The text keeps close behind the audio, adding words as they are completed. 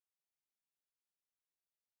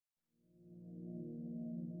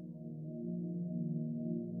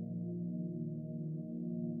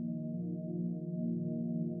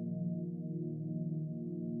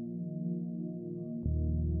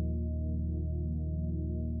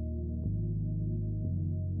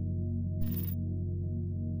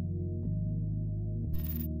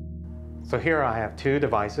So here I have two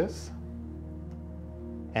devices,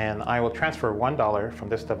 and I will transfer $1 from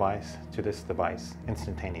this device to this device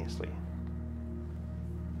instantaneously.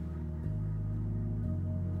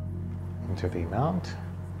 Enter the amount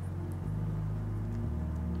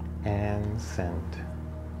and send.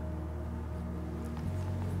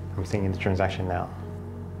 I'm seeing the transaction now.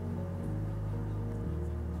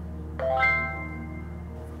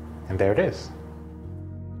 And there it is.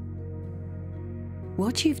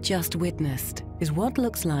 What you've just witnessed is what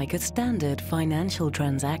looks like a standard financial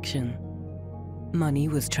transaction. Money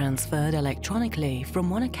was transferred electronically from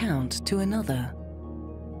one account to another.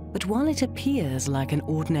 But while it appears like an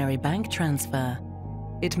ordinary bank transfer,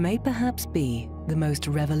 it may perhaps be the most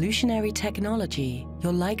revolutionary technology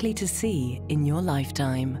you're likely to see in your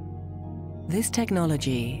lifetime. This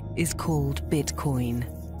technology is called Bitcoin.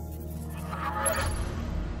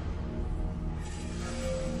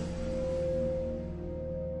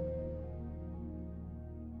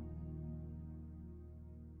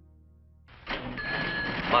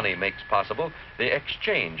 Money makes possible the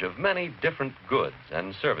exchange of many different goods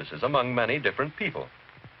and services among many different people.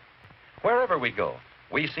 Wherever we go,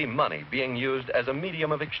 we see money being used as a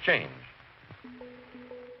medium of exchange.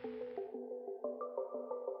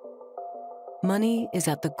 Money is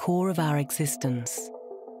at the core of our existence.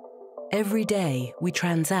 Every day we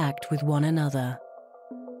transact with one another.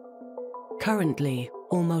 Currently,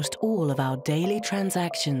 almost all of our daily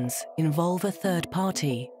transactions involve a third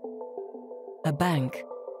party, a bank,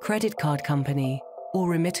 credit card company, or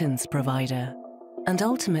remittance provider. And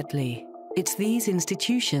ultimately, it's these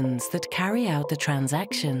institutions that carry out the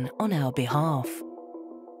transaction on our behalf.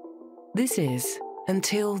 This is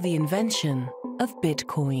until the invention of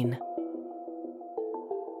Bitcoin.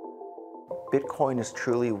 Bitcoin is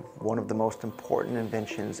truly one of the most important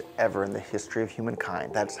inventions ever in the history of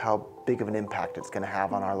humankind. That's how big of an impact it's going to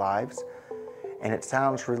have on our lives. And it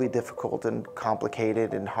sounds really difficult and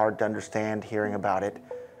complicated and hard to understand hearing about it.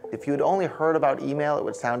 If you had only heard about email, it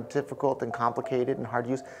would sound difficult and complicated and hard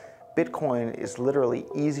to use. Bitcoin is literally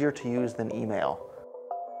easier to use than email.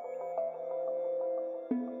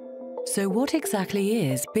 So what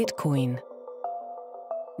exactly is Bitcoin?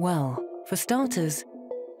 Well, for starters,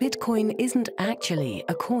 Bitcoin isn't actually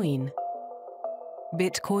a coin.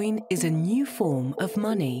 Bitcoin is a new form of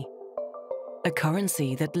money, a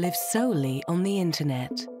currency that lives solely on the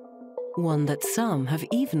internet, one that some have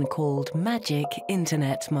even called magic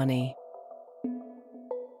internet money.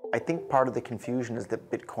 I think part of the confusion is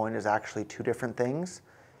that Bitcoin is actually two different things.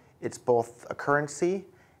 It's both a currency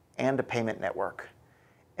and a payment network.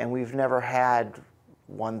 And we've never had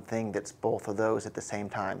one thing that's both of those at the same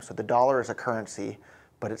time. So the dollar is a currency,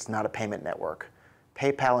 but it's not a payment network.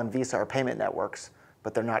 PayPal and Visa are payment networks,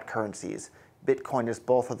 but they're not currencies. Bitcoin is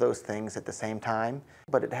both of those things at the same time,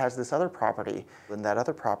 but it has this other property, and that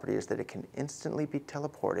other property is that it can instantly be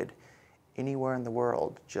teleported anywhere in the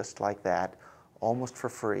world, just like that, almost for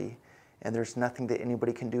free. And there's nothing that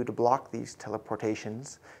anybody can do to block these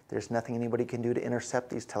teleportations. There's nothing anybody can do to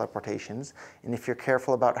intercept these teleportations. And if you're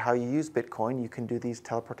careful about how you use Bitcoin, you can do these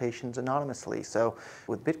teleportations anonymously. So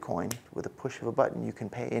with Bitcoin, with a push of a button, you can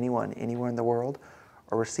pay anyone anywhere in the world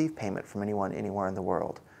or receive payment from anyone anywhere in the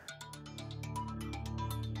world.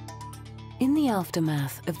 In the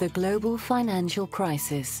aftermath of the global financial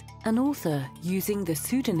crisis, an author using the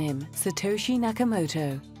pseudonym Satoshi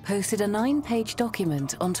Nakamoto posted a 9-page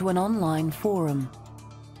document onto an online forum.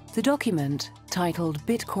 The document, titled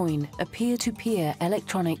Bitcoin, a peer-to-peer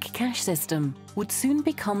electronic cash system, would soon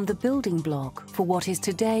become the building block for what is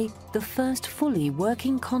today the first fully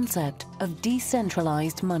working concept of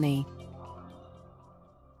decentralized money.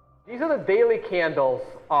 These are the daily candles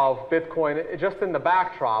of Bitcoin, just in the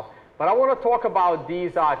backdrop. But I want to talk about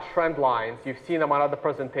these trend lines. You've seen them on other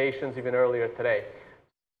presentations even earlier today.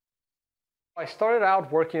 I started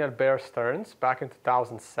out working at Bear Stearns back in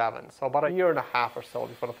 2007, so about a year and a half or so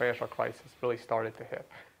before the financial crisis really started to hit.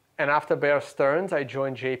 And after Bear Stearns, I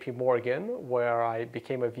joined JP Morgan, where I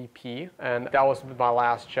became a VP, and that was my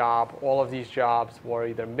last job. All of these jobs were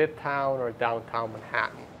either Midtown or downtown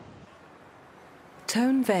Manhattan.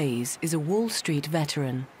 Tone Vase is a Wall Street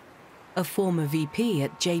veteran. A former VP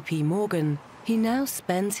at JP Morgan, he now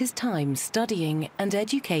spends his time studying and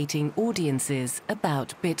educating audiences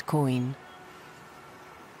about Bitcoin.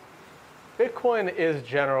 Bitcoin is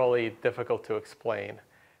generally difficult to explain.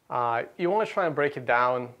 You want to try and break it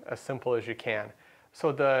down as simple as you can.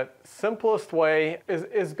 So the simplest way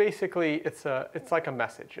is basically, it's like a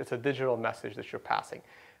message. It's a digital message that you're passing.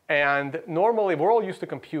 And normally, we're all used to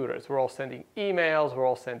computers. We're all sending emails, we're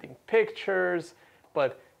all sending pictures,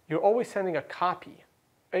 but you're always sending a copy.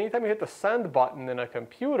 Anytime you hit the send button in a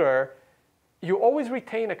computer, you always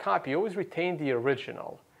retain a copy, you always retain the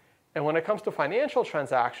original. And when it comes to financial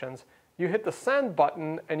transactions, you hit the send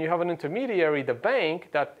button and you have an intermediary, the bank,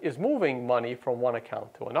 that is moving money from one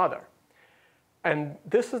account to another. And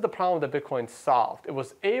this is the problem that Bitcoin solved. It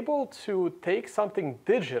was able to take something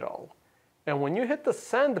digital, and when you hit the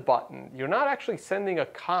send button, you're not actually sending a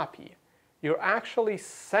copy. You're actually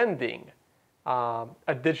sending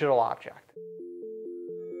a digital object.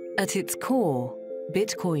 At its core,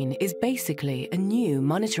 Bitcoin is basically a new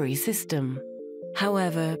monetary system.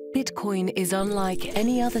 However, Bitcoin is unlike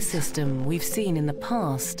any other system we've seen in the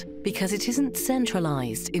past because it isn't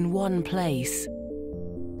centralized in one place.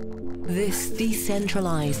 This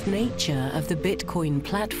decentralized nature of the Bitcoin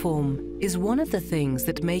platform is one of the things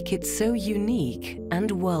that make it so unique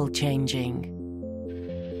and world-changing.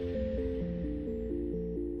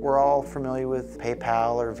 We're all familiar with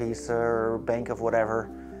PayPal or Visa or Bank of whatever.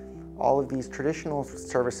 All of these traditional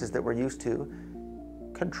services that we're used to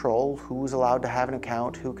control who's allowed to have an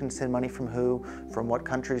account, who can send money from who, from what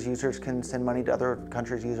countries users can send money to other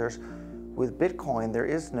countries' users. With Bitcoin, there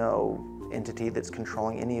is no entity that's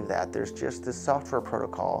controlling any of that. There's just this software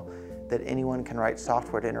protocol that anyone can write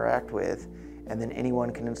software to interact with, and then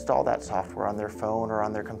anyone can install that software on their phone or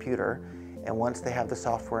on their computer. And once they have the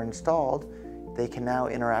software installed, they can now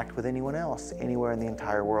interact with anyone else, anywhere in the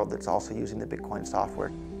entire world that's also using the Bitcoin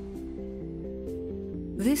software.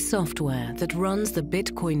 This software that runs the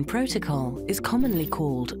Bitcoin protocol is commonly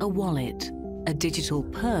called a wallet, a digital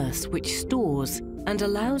purse which stores and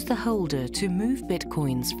allows the holder to move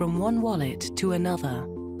Bitcoins from one wallet to another.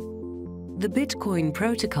 The Bitcoin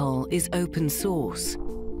protocol is open source,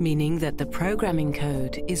 meaning that the programming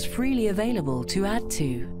code is freely available to add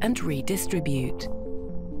to and redistribute.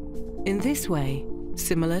 In this way,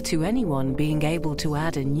 similar to anyone being able to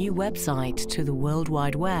add a new website to the World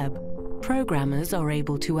Wide Web, programmers are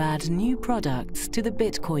able to add new products to the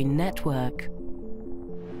Bitcoin network.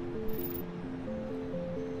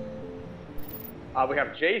 We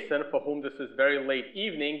have Jason, for whom this is very late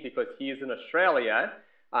evening because he is in Australia,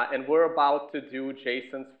 and we're about to do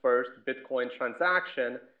Jason's first Bitcoin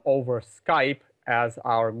transaction over Skype as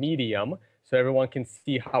our medium, so everyone can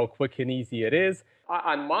see how quick and easy it is.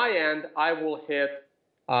 On my end, I will hit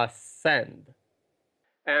send,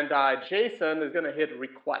 and Jason is going to hit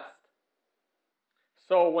request.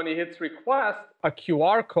 So when he hits request, a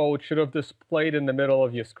QR code should have displayed in the middle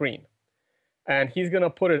of your screen. And he's going to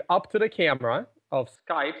put it up to the camera of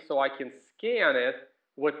Skype so I can scan it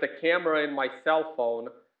with the camera in my cell phone.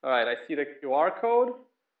 All right, I see the QR code.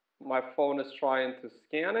 My phone is trying to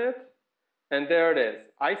scan it. And there it is.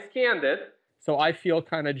 I scanned it. So I feel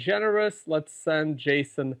kind of generous. Let's send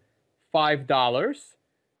Jason $5.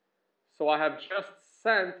 So I have just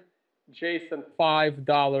sent Jason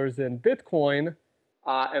 $5 in Bitcoin.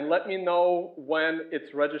 And let me know when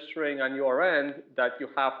it's registering on your end that you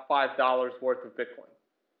have $5 worth of Bitcoin.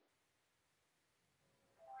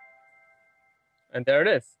 And there it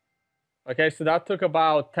is. Okay, so that took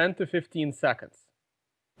about 10 to 15 seconds.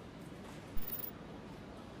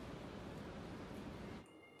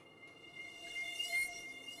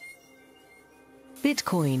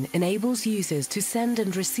 Bitcoin enables users to send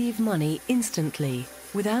and receive money instantly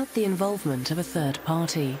without the involvement of a third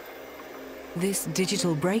party. This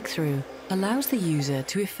digital breakthrough allows the user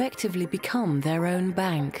to effectively become their own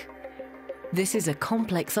bank. This is a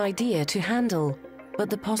complex idea to handle, but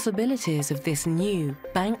the possibilities of this new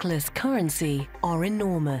bankless currency are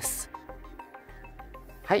enormous.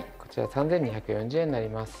 はい、こちら3240円になり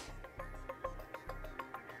ます。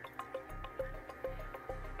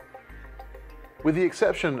With the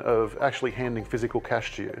exception of actually handing physical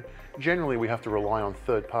cash to you, generally we have to rely on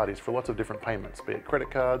third parties for lots of different payments, be it credit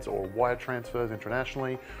cards or wire transfers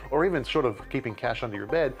internationally, or even sort of keeping cash under your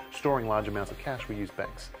bed, storing large amounts of cash, we use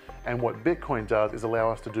banks. And what Bitcoin does is allow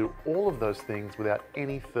us to do all of those things without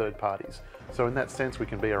any third parties. So in that sense, we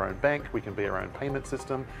can be our own bank, we can be our own payment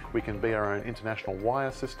system, we can be our own international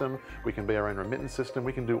wire system, we can be our own remittance system,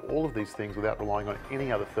 we can do all of these things without relying on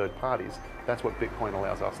any other third parties. That's what Bitcoin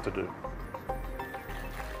allows us to do.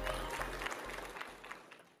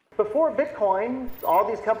 Before Bitcoin, all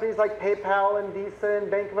these companies like PayPal and Visa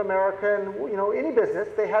and Bank of America and any business,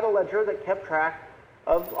 they had a ledger that kept track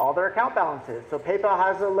of all their account balances. So PayPal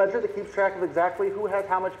has a ledger that keeps track of exactly who has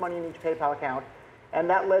how much money in each PayPal account, and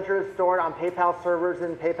that ledger is stored on PayPal servers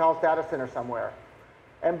in PayPal's data center somewhere.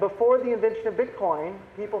 And before the invention of Bitcoin,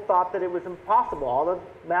 people thought that it was impossible. All the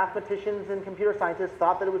mathematicians and computer scientists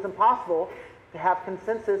thought that it was impossible to have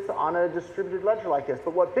consensus on a distributed ledger like this.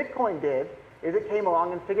 But what Bitcoin did is it came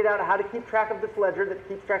along and figured out how to keep track of this ledger that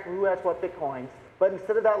keeps track of who has what Bitcoins. But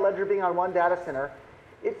instead of that ledger being on one data center,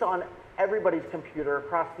 it's on everybody's computer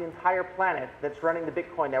across the entire planet that's running the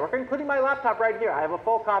Bitcoin network, including my laptop right here. I have a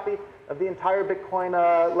full copy of the entire Bitcoin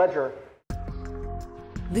ledger.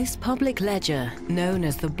 This public ledger, known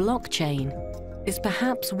as the blockchain, is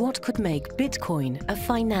perhaps what could make Bitcoin a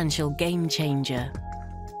financial game changer.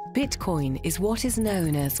 Bitcoin is what is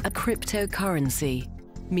known as a cryptocurrency,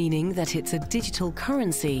 meaning that it's a digital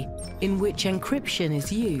currency in which encryption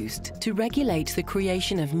is used to regulate the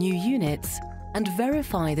creation of new units and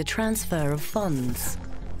verify the transfer of funds.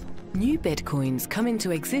 New Bitcoins come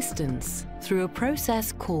into existence through a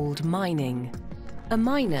process called mining. A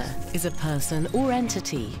miner is a person or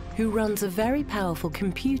entity who runs a very powerful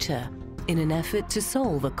computer in an effort to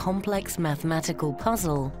solve a complex mathematical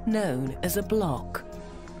puzzle known as a block.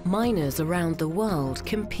 Miners around the world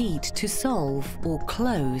compete to solve or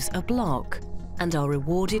close a block and are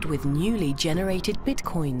rewarded with newly generated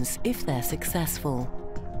Bitcoins if they're successful.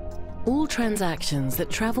 All transactions that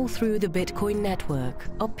travel through the Bitcoin network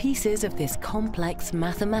are pieces of this complex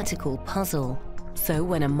mathematical puzzle. So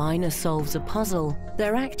when a miner solves a puzzle,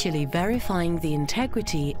 they're actually verifying the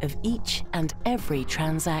integrity of each and every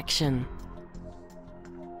transaction.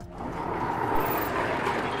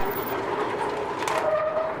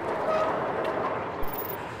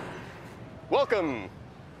 Welcome!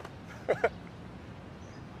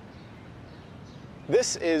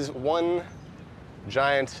 This is one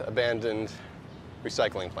giant abandoned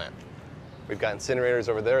recycling plant. We've got incinerators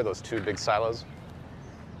over there, those two big silos.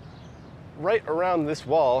 Right around this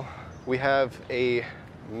wall, we have a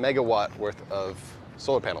megawatt worth of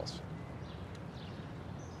solar panels.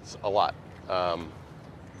 It's a lot.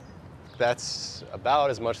 That's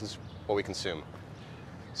about as much as what we consume.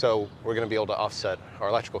 So we're going to be able to offset our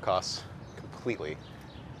electrical costs completely.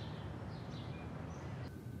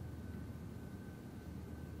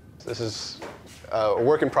 This is a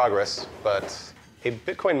work in progress, but a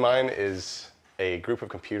Bitcoin mine is a group of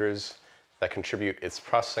computers that contribute its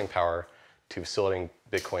processing power to facilitating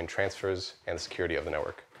Bitcoin transfers and the security of the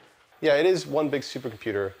network. Yeah, it is one big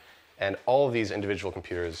supercomputer, and all of these individual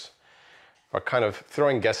computers are kind of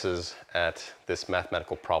throwing guesses at this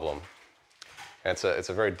mathematical problem. And it's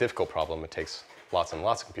a very difficult problem. It takes lots and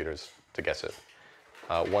lots of computers to guess it.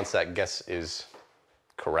 Once that guess is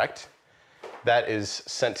correct, that is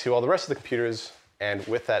sent to all the rest of the computers, and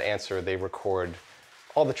with that answer, they record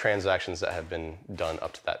all the transactions that have been done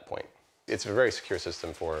up to that point. It's a very secure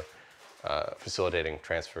system for facilitating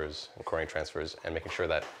transfers, recording transfers, and making sure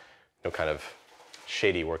that no kind of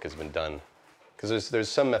shady work has been done. Because there's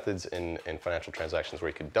some methods in financial transactions where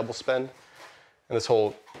you could double spend, and this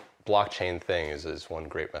whole blockchain thing is one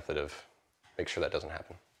great method of make sure that doesn't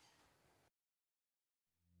happen.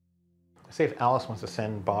 Say if Alice wants to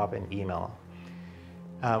send Bob an email,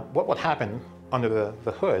 what would happen under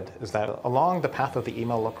the hood is that along the path of the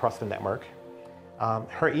email across the network,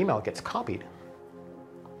 her email gets copied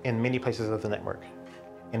in many places of the network.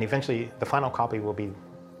 And eventually, the final copy will be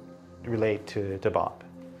relayed to Bob.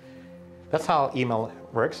 That's how email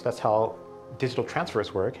works. That's how digital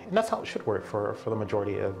transfers work. And that's how it should work for the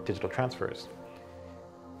majority of digital transfers.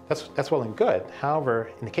 That's well and good.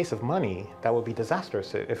 However, in the case of money, that would be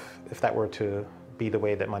disastrous if that were to be the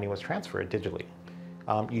way that money was transferred digitally.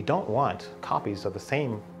 You don't want copies of the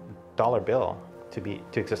same dollar bill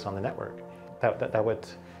to exist on the network. That would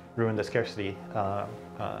ruin the scarcity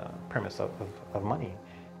premise of money.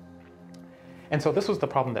 And so this was the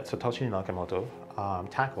problem that Satoshi Nakamoto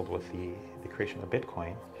tackled with the creation of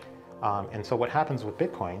Bitcoin. And so what happens with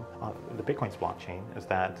Bitcoin, the Bitcoin's blockchain, is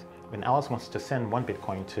that when Alice wants to send one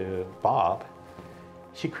Bitcoin to Bob,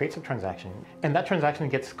 she creates a transaction, and that transaction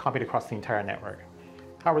gets copied across the entire network.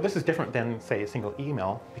 However, this is different than, say, a single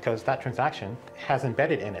email, because that transaction has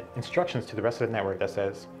embedded in it instructions to the rest of the network that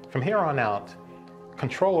says, from here on out,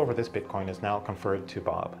 control over this Bitcoin is now conferred to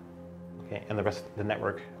Bob. Okay? And the rest of the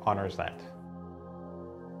network honors that.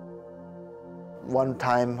 One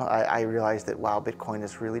time I realized that, wow, Bitcoin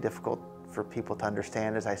is really difficult for people to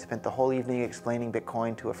understand, as I spent the whole evening explaining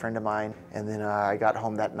Bitcoin to a friend of mine, and then I got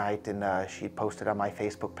home that night and she posted on my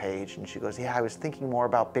Facebook page, and she goes, yeah, I was thinking more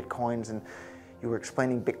about Bitcoins, and you were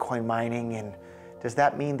explaining Bitcoin mining, and does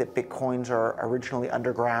that mean that Bitcoins are originally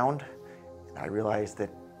underground? And I realized that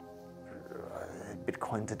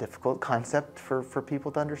Bitcoin's a difficult concept for people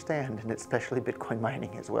to understand, and especially Bitcoin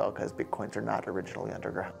mining as well, because Bitcoins are not originally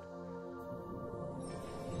underground.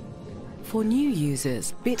 For new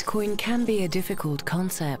users, Bitcoin can be a difficult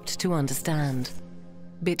concept to understand.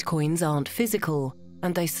 Bitcoins aren't physical,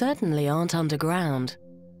 and they certainly aren't underground.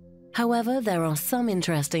 However, there are some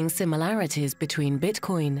interesting similarities between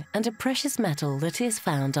Bitcoin and a precious metal that is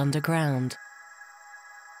found underground: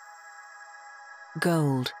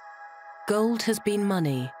 gold. gold has been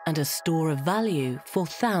money and a store of value for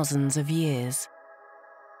thousands of years.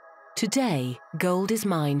 Today, gold is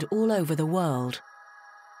mined all over the world.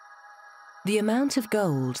 The amount of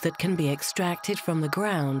gold that can be extracted from the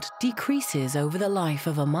ground decreases over the life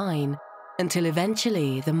of a mine, until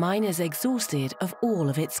eventually the mine is exhausted of all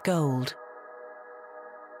of its gold.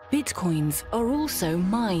 Bitcoins are also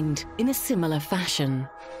mined in a similar fashion.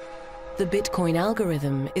 The Bitcoin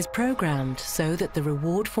algorithm is programmed so that the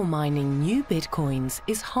reward for mining new Bitcoins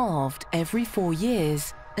is halved every 4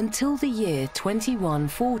 years until the year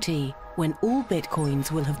 2140, when all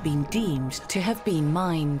Bitcoins will have been deemed to have been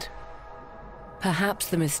mined. Perhaps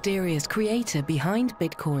the mysterious creator behind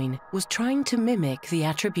Bitcoin was trying to mimic the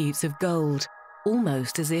attributes of gold,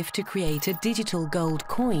 almost as if to create a digital gold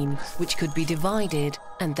coin which could be divided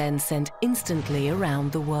and then sent instantly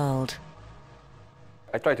around the world.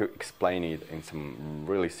 I try to explain it in some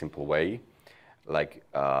really simple way, like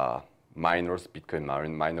miners, Bitcoin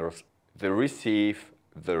miners, they receive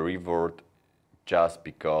the reward just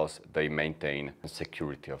because they maintain the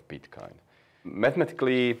security of Bitcoin.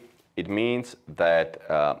 Mathematically, it means that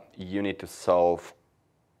you need to solve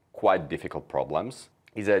quite difficult problems.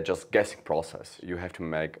 It's a just guessing process. You have to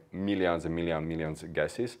make millions and millions of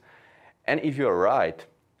guesses. And if you're right,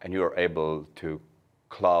 and you're able to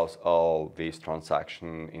close all these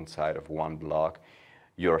transactions inside of one block,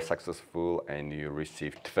 you're successful and you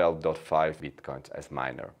receive 12.5 Bitcoins as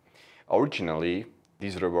miner. Originally,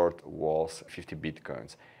 this reward was 50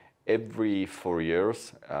 Bitcoins. Every 4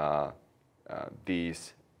 years,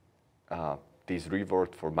 this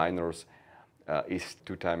reward for miners is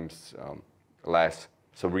 2 times less.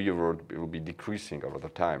 So reward will be decreasing over the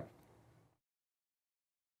time.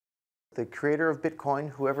 The creator of Bitcoin,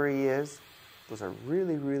 whoever he is, was a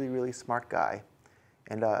really smart guy.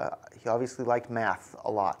 And he obviously liked math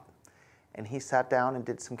a lot. And he sat down and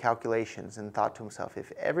did some calculations and thought to himself,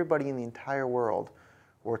 if everybody in the entire world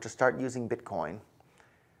were to start using Bitcoin,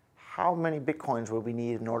 how many Bitcoins would we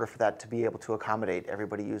need in order for that to be able to accommodate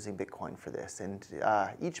everybody using Bitcoin for this? And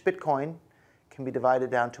each Bitcoin can be divided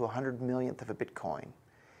down to 100 millionth of a Bitcoin.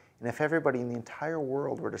 And if everybody in the entire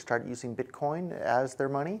world were to start using Bitcoin as their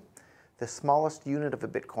money, the smallest unit of a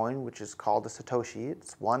Bitcoin, which is called a Satoshi,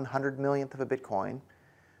 it's 100 millionth of a Bitcoin,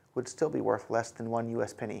 would still be worth less than 1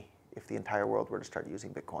 US penny if the entire world were to start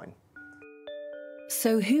using Bitcoin.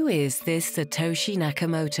 So who is this Satoshi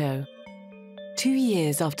Nakamoto? 2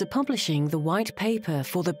 years after publishing the white paper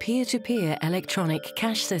for the peer-to-peer electronic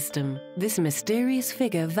cash system, this mysterious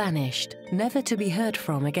figure vanished, never to be heard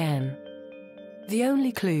from again. The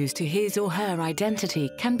only clues to his or her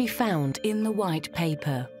identity can be found in the white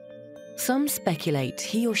paper. Some speculate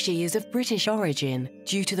he or she is of British origin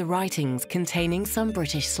due to the writings containing some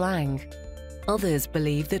British slang. Others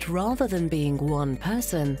believe that rather than being one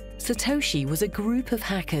person, Satoshi was a group of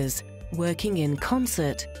hackers working in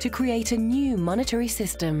concert to create a new monetary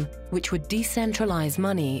system which would decentralize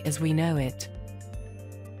money as we know it.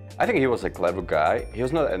 I think he was a clever guy. He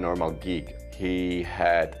was not a normal geek. He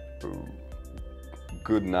had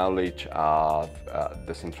good knowledge of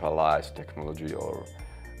decentralized technology or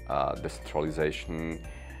decentralization.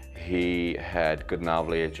 He had good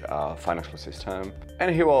knowledge of financial system,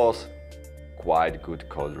 and he was quite good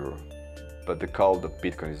coder. But the code of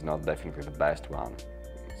Bitcoin is not definitely the best one.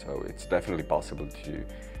 So it's definitely possible to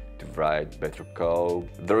write better code.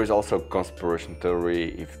 There is also conspiracy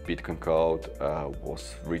theory if Bitcoin code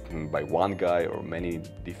was written by one guy or many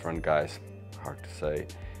different guys, hard to say.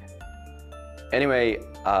 Anyway,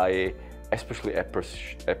 I especially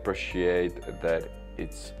appreciate that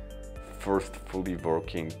it's first fully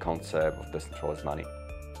working concept of decentralized money.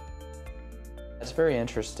 It's very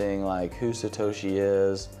interesting, like who Satoshi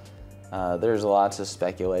is. There's lots of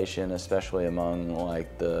speculation, especially among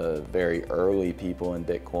like the very early people in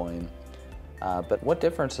Bitcoin. But what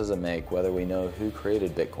difference does it make whether we know who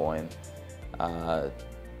created Bitcoin? I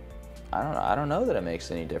don't know that it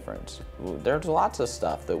makes any difference. There's lots of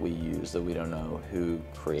stuff that we use that we don't know who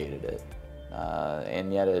created it.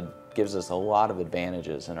 And yet it gives us a lot of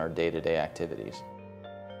advantages in our day-to-day activities.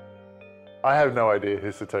 I have no idea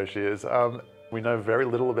who Satoshi is. We know very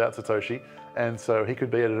little about Satoshi, and so he could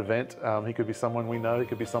be at an event, he could be someone we know, he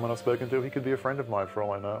could be someone I've spoken to, he could be a friend of mine for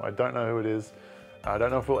all I know. I don't know who it is. I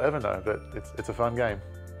don't know if we'll ever know, but it's a fun game.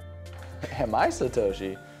 Am I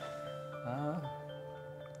Satoshi?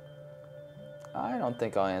 I don't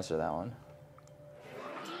think I'll answer that one.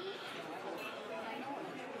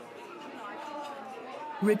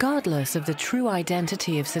 Regardless of the true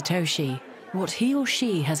identity of Satoshi, what he or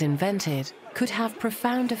she has invented could have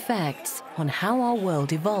profound effects on how our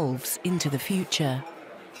world evolves into the future.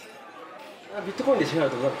 ビットコインで支払う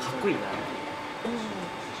とかっこいいな。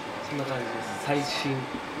そんな感じです。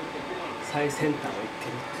最先端を行って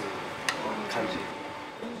るっていう感じ。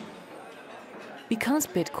Because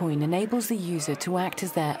Bitcoin enables the user to act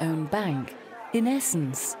as their own bank, in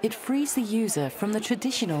essence, it frees the user from the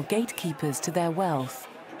traditional gatekeepers to their wealth.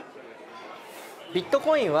 ビット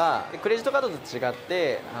コインはクレジットカードと違っ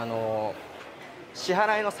て支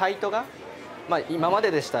払いのサイトが、今ま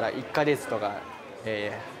ででしたら1ヶ月とか、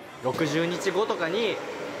60日後とかに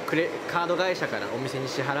カード会社からお店に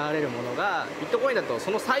支払われるものがビットコインだと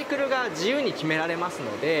そのサイクルが自由に決められます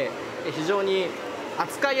ので非常に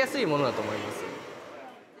扱いやすいものだと思います。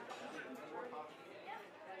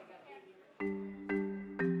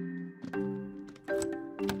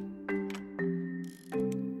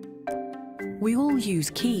We all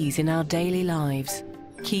use keys in our daily lives.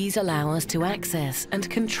 Keys allow us to access and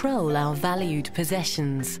control our valued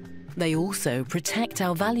possessions. They also protect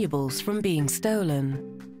our valuables from being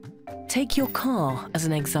stolen. Take your car as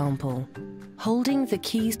an example. Holding the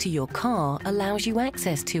keys to your car allows you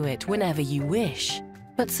access to it whenever you wish.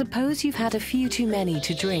 But suppose you've had a few too many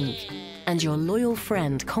to drink, and your loyal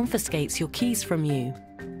friend confiscates your keys from you.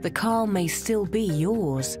 The car may still be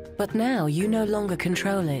yours, but now you no longer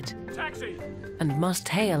control it. Taxi! And must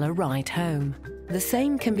hail a ride home. The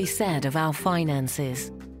same can be said of our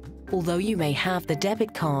finances. Although you may have the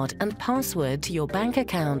debit card and password to your bank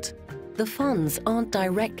account, the funds aren't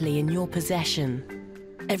directly in your possession.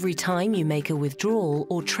 Every time you make a withdrawal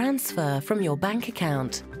or transfer from your bank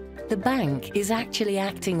account, the bank is actually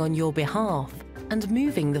acting on your behalf and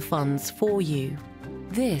moving the funds for you.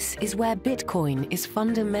 This is where Bitcoin is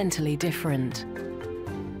fundamentally different.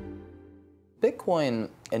 Bitcoin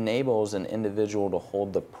enables an individual to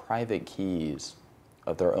hold the private keys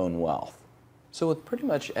of their own wealth. So with pretty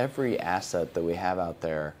much every asset that we have out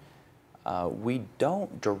there, we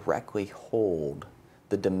don't directly hold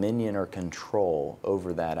the dominion or control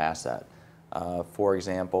over that asset. For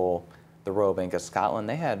example, the Royal Bank of Scotland,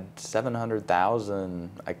 they had 700,000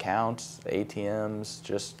 accounts, ATMs,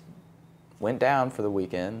 just went down for the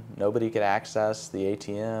weekend. Nobody could access the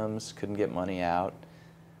ATMs, couldn't get money out.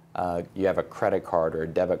 You have a credit card or a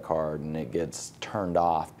debit card and it gets turned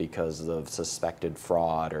off because of suspected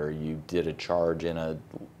fraud or you did a charge in an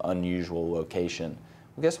unusual location.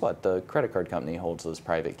 Well, guess what? The credit card company holds those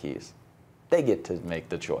private keys. They get to make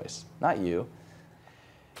the choice, not you.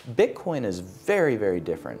 Bitcoin is very, very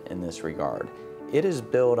different in this regard. It is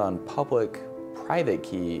built on public-private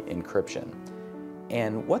key encryption.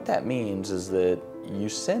 And what that means is that you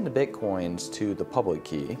send Bitcoins to the public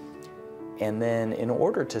key, and then in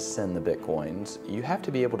order to send the Bitcoins, you have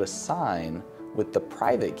to be able to sign with the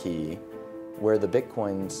private key where the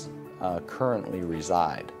Bitcoins currently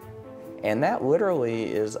reside. And that literally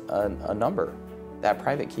is a number. That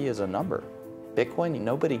private key is a number. Bitcoin,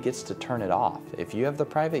 nobody gets to turn it off. If you have the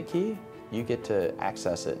private key, you get to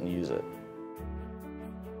access it and use it.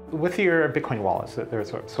 With your Bitcoin wallets,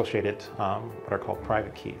 there's associated what are called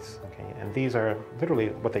private keys. Okay? And these are literally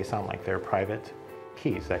what they sound like. They're private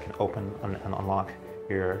keys that can open and unlock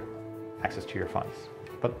your access to your funds.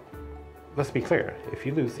 But let's be clear, if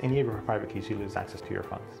you lose any of your private keys, you lose access to your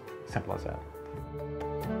funds. Simple as that.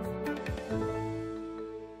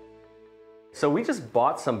 So we just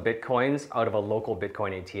bought some Bitcoins out of a local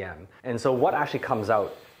Bitcoin ATM. And so what actually comes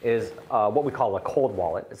out is what we call a cold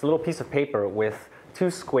wallet. It's a little piece of paper with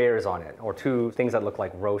two squares on it, or two things that look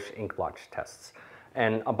like Roche ink blotch tests,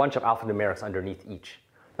 and a bunch of alphanumerics underneath each.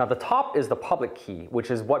 Now the top is the public key, which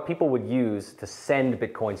is what people would use to send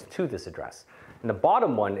Bitcoins to this address. And the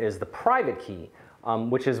bottom one is the private key,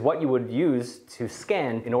 which is what you would use to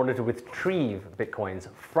scan in order to retrieve Bitcoins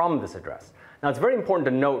from this address. Now it's very important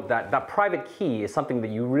to note that that private key is something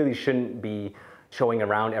that you really shouldn't be showing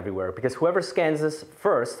around everywhere, because whoever scans this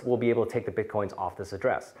first will be able to take the Bitcoins off this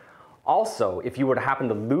address. Also, if you were to happen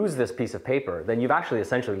to lose this piece of paper, then you've actually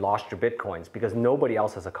essentially lost your Bitcoins because nobody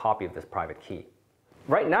else has a copy of this private key.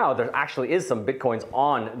 Right now, there actually is some Bitcoins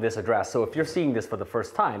on this address, so if you're seeing this for the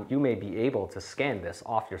first time, you may be able to scan this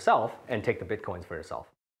off yourself and take the Bitcoins for yourself.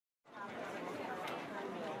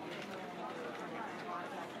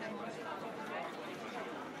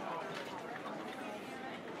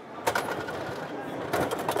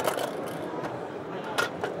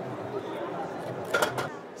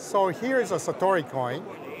 So here is a Satori coin.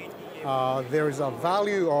 There is a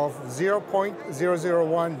value of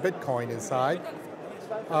 0.001 Bitcoin inside.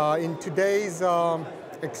 In today's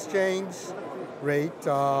exchange rate,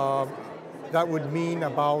 that would mean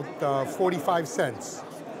about 45 cents.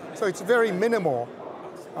 So it's a very minimal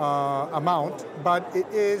amount, but it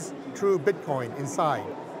is true Bitcoin inside.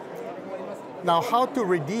 Now, how to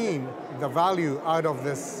redeem the value out of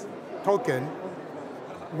this token?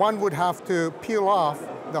 One would have to peel off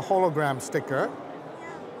the hologram sticker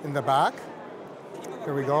in the back.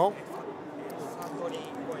 Here we go.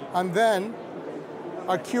 And then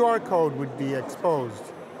a QR code would be exposed.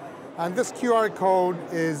 And this QR code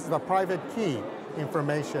is the private key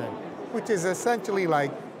information, which is essentially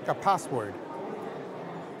like a password.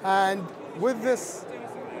 And with this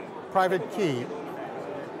private key,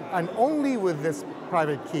 and only with this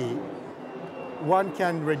private key, one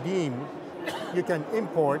can redeem, you can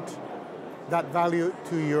import that value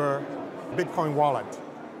to your Bitcoin wallet.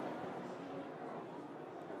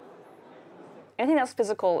 Anything that's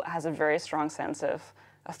physical has a very strong sense of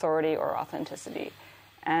authority or authenticity.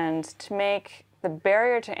 And to make the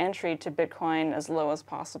barrier to entry to Bitcoin as low as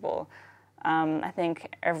possible, I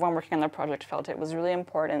think everyone working on the project felt it was really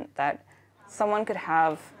important that someone could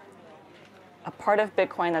have a part of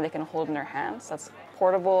Bitcoin that they can hold in their hands that's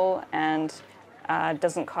portable and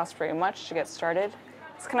doesn't cost very much to get started.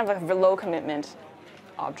 It's kind of a low commitment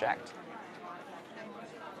object.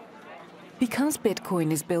 Because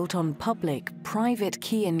Bitcoin is built on public, private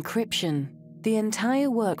key encryption, the entire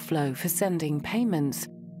workflow for sending payments,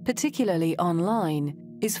 particularly online,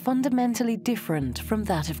 is fundamentally different from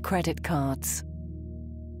that of credit cards.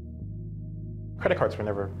 Credit cards were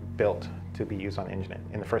never built to be used on the internet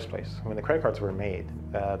in the first place. When the credit cards were made,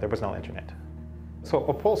 there was no internet. So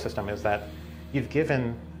a pull system is that you've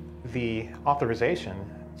given the authorization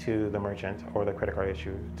to the merchant or the credit card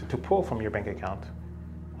issuer to pull from your bank account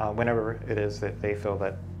whenever it is that they feel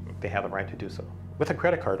that they have the right to do so. With a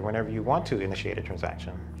credit card, whenever you want to initiate a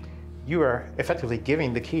transaction, you are effectively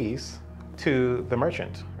giving the keys to the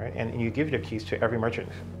merchant, right? And you give your keys to every merchant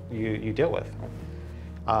you deal with.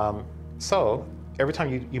 Right? So every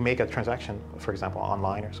time you make a transaction, for example,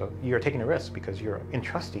 online or so, you're taking a risk because you're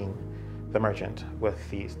entrusting the merchant with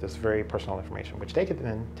this very personal information, which they could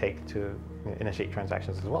then take to initiate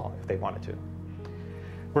transactions as well if they wanted to.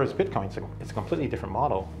 Whereas Bitcoin, it's a completely different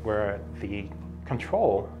model where the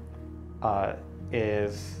control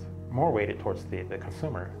is more weighted towards the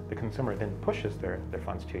consumer. The consumer then pushes their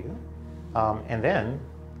funds to you. And then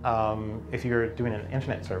if you're doing an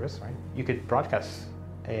internet service, right, you could broadcast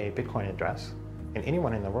a Bitcoin address and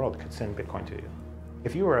anyone in the world could send Bitcoin to you.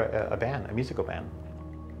 If you were a band, a musical band,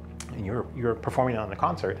 and you're performing on a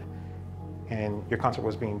concert and your concert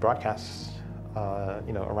was being broadcast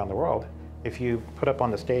around the world, if you put up on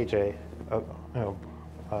the stage a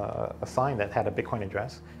sign that had a Bitcoin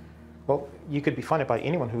address, well, you could be funded by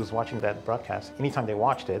anyone who was watching that broadcast anytime they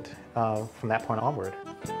watched it from that point onward.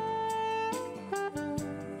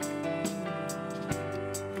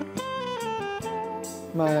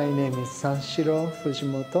 My name is Sanshiro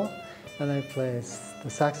Fujimoto, and I play the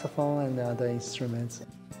saxophone and the other instruments.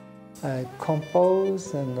 I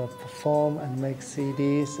compose and perform and make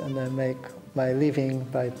CDs, and I make my living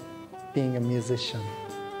by being a musician.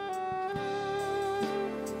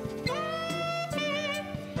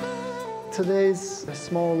 Today's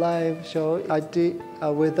small live show I did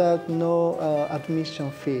without no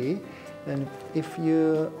admission fee, and if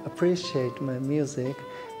you appreciate my music,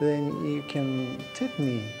 then you can tip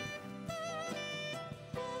me.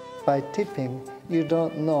 By tipping, you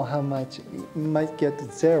don't know how much. You might get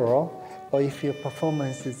 0, or if your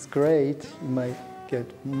performance is great, you might get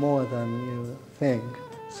more than you think.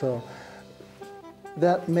 So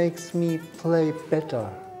that makes me play better.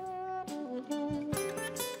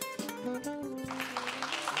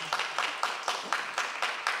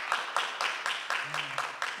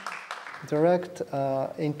 Direct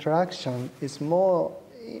interaction is more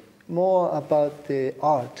about the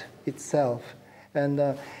art itself. And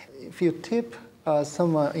if you tip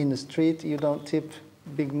someone in the street, you don't tip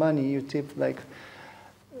big money, you tip like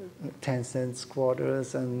 10 cents,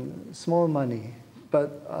 quarters, and small money.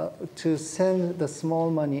 But to send the small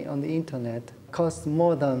money on the internet costs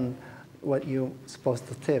more than what you're supposed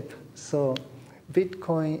to tip. So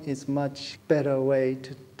Bitcoin is a much better way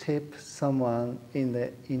to tip someone in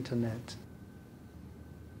the internet.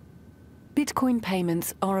 Bitcoin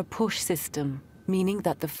payments are a push system, meaning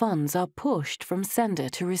that the funds are pushed from sender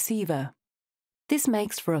to receiver. This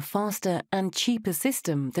makes for a faster and cheaper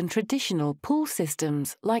system than traditional pull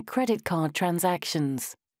systems like credit card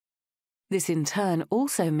transactions. This in turn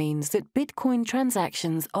also means that Bitcoin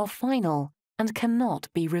transactions are final and cannot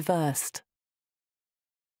be reversed.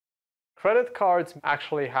 Credit cards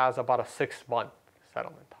actually has about a 6-month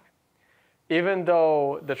settlement time. Even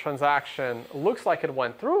though the transaction looks like it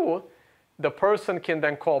went through, the person can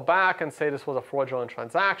then call back and say this was a fraudulent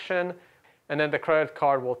transaction. and then the credit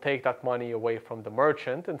card will take that money away from the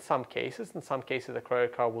merchant in some cases. In some cases, the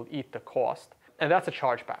credit card will eat the cost, and that's a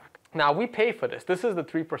chargeback. Now, we pay for this. This is the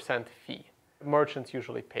 3% fee. Merchants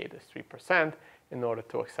usually pay this 3% in order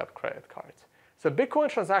to accept credit cards. So Bitcoin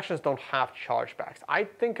transactions don't have chargebacks. I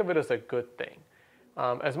think of it as a good thing.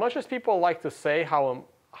 As much as people like to say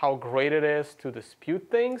how great it is to dispute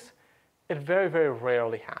things, it very, very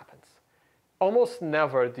rarely happens. Almost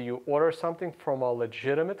never do you order something from a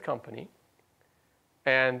legitimate company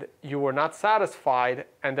and you were not satisfied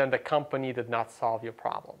and then the company did not solve your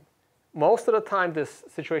problem. Most of the time this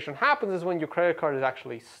situation happens is when your credit card is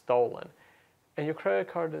actually stolen. And your credit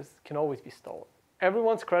card can always be stolen.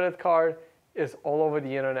 Everyone's credit card is all over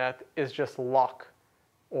the internet. It's just luck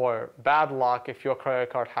or bad luck if your credit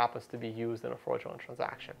card happens to be used in a fraudulent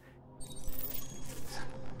transaction.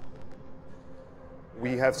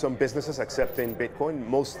 We have some businesses accepting Bitcoin,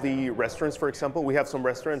 mostly restaurants, for example. We have some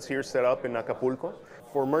restaurants here set up in Acapulco.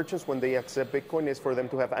 For merchants, when they accept Bitcoin, is for them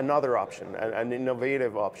to have another option, an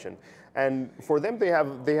innovative option. And for them, they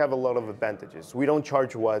have a lot of advantages. We don't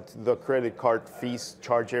charge what the credit card fees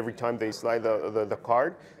charge every time they slide the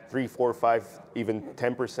card, 3, 4, 5, even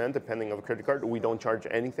 10%, depending on the credit card. We don't charge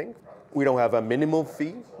anything. We don't have a minimum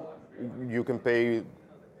fee. You can pay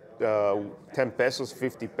 10 pesos,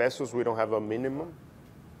 50 pesos. We don't have a minimum.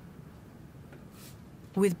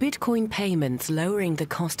 With Bitcoin payments lowering the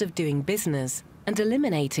cost of doing business and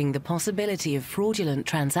eliminating the possibility of fraudulent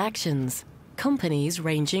transactions, companies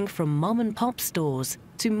ranging from mom-and-pop stores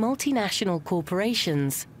to multinational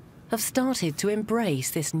corporations have started to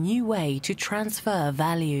embrace this new way to transfer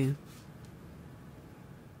value.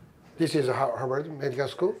 This is Harvard Medical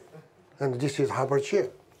School, and this is Harvard chair.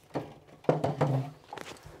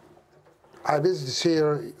 I visited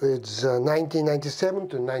here, it's 1997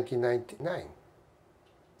 to 1999.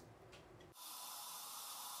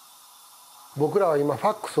 僕らは今ファ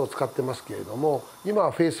ックスを使ってますけれども、今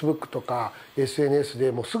は Facebook とか SNS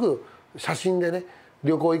でもうすぐ写真でね、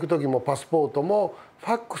旅行行く時もパスポートもフ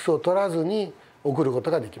ァックスを取らずに送るこ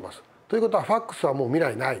とができます。ということはファックスはもう未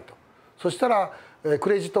来ないと。そしたらク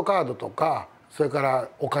レジットカードとかそれから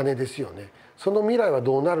お金ですよね。その未来は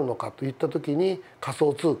どうなるのかといった時に仮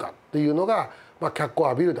想通貨っていうのが脚光を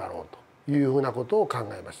浴びるだろうというふうなことを考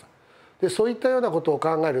えました。でそういったようなことを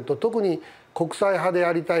考えると特に国際派で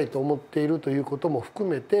ありたいと思っているということも含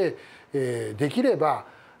めて、できれば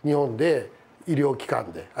日本で医療機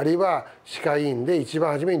関であるいは歯科医院で一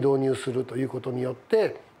番初めに導入するということによっ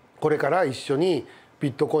てこれから一緒にビ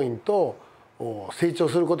ットコインと成長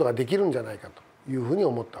することができるんじゃないかというふうに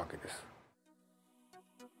思ったわけです。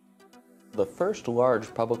The first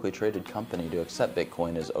large publicly traded company to accept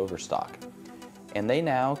Bitcoin is Overstock, and they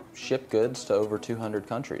now ship goods to over 200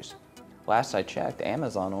 countries. Last I checked,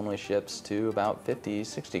 Amazon only ships to about 50,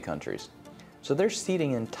 60 countries. So they're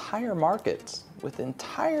seeding entire markets with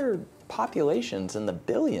entire populations in the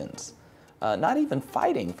billions, not even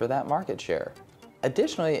fighting for that market share.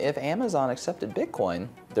 Additionally, if Amazon accepted Bitcoin,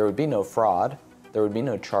 there would be no fraud, there would be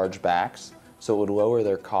no chargebacks, so it would lower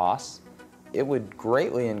their costs. It would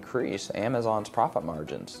greatly increase Amazon's profit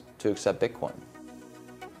margins to accept Bitcoin.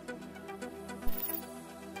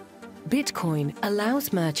 Bitcoin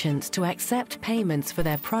allows merchants to accept payments for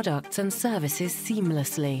their products and services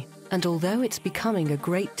seamlessly. And although it's becoming a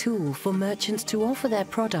great tool for merchants to offer their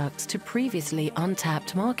products to previously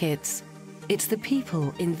untapped markets, it's the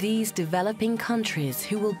people in these developing countries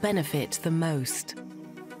who will benefit the most.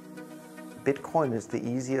 Bitcoin is the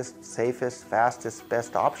easiest, safest, fastest,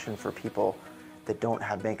 best option for people that don't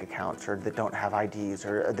have bank accounts or that don't have IDs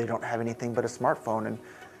or they don't have anything but a smartphone. And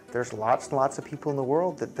there's lots and lots of people in the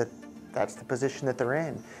world that's the position that they're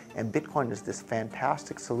in. And Bitcoin is this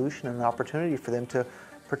fantastic solution and an opportunity for them to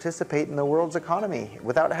participate in the world's economy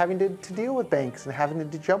without having to deal with banks and having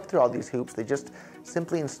to jump through all these hoops. They just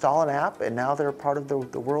simply install an app and now they're a part of the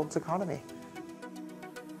world's economy.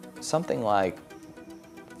 Something like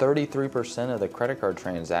 33% of the credit card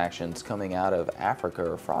transactions coming out of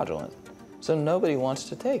Africa are fraudulent. So nobody wants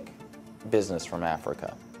to take business from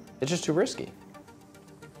Africa. It's just too risky.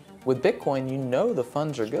 With Bitcoin, you know the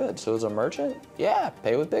funds are good. So as a merchant, yeah,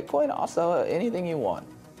 pay with Bitcoin. Also, anything you want,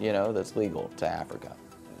 you know, that's legal to Africa.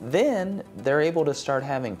 Then they're able to start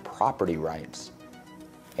having property rights.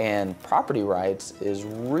 And property rights is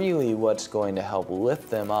really what's going to help lift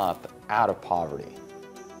them up out of poverty.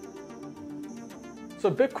 So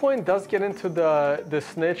Bitcoin does get into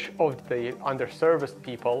this niche of the underserviced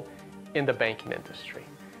people in the banking industry.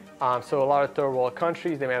 So a lot of third world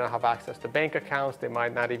countries, they may not have access to bank accounts. They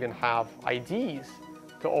might not even have IDs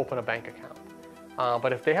to open a bank account.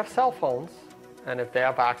 But if they have cell phones and if they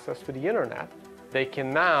have access to the internet, they can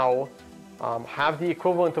now have the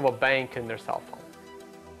equivalent of a bank in their cell phone.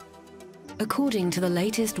 According to the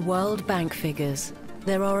latest World Bank figures,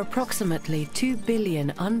 there are approximately 2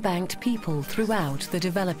 billion unbanked people throughout the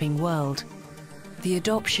developing world. The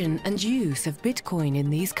adoption and use of Bitcoin in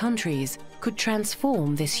these countries could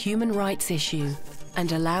transform this human rights issue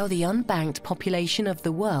and allow the unbanked population of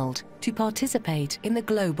the world to participate in the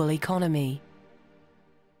global economy.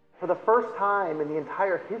 For the first time in the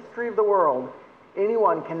entire history of the world,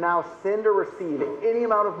 anyone can now send or receive any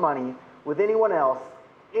amount of money with anyone else,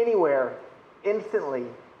 anywhere, instantly,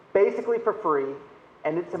 basically for free,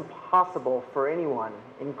 and it's impossible for anyone,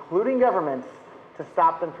 including governments, to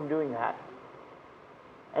stop them from doing that.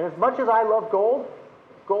 And as much as I love gold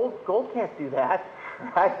can't do that,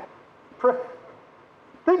 right?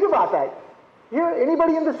 Think about that. Here,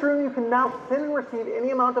 anybody in this room, you can now send and receive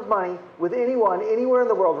any amount of money with anyone, anywhere in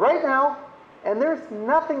the world, right now, and there's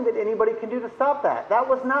nothing that anybody can do to stop that. That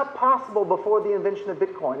was not possible before the invention of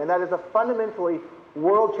Bitcoin, and that is a fundamentally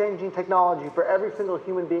world-changing technology for every single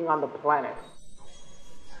human being on the planet.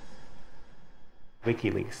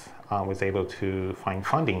 WikiLeaks was able to find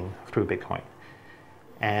funding through Bitcoin.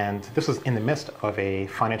 And this was in the midst of a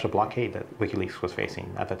financial blockade that WikiLeaks was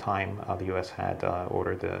facing. At the time, the US had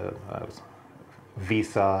ordered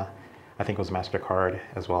Visa, I think it was MasterCard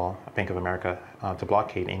as well, Bank of America, to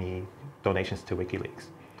blockade any donations to WikiLeaks.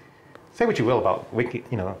 Say what you will about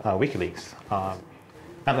WikiLeaks.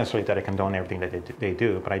 Not necessarily that I condone everything that they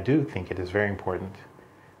do, but I do think it is very important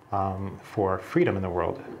for freedom in the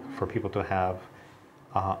world, for people to have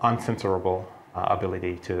uncensorable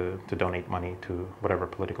ability to donate money to whatever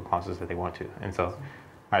political causes that they want to. And so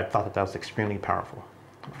I thought that was extremely powerful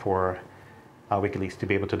for WikiLeaks to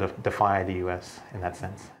be able to defy the US in that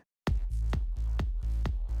sense.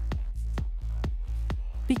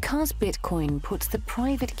 Because Bitcoin puts the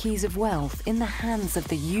private keys of wealth in the hands of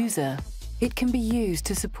the user, it can be used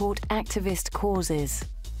to support activist causes.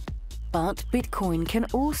 But Bitcoin can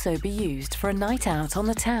also be used for a night out on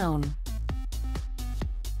the town.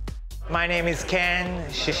 My name is Ken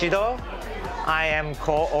Shishido. I am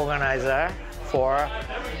co-organizer for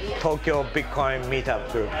Tokyo Bitcoin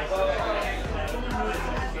Meetup Group.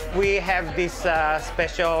 We have this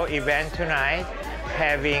special event tonight,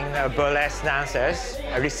 having burlesque dancers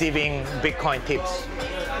receiving Bitcoin tips.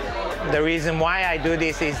 The reason why I do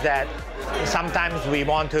this is that sometimes we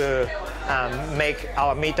want to make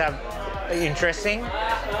our meetup interesting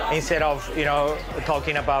instead of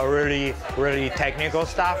talking about really technical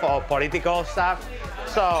stuff or political stuff.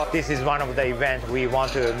 So this is one of the events we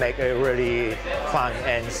want to make it really fun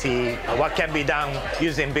and see what can be done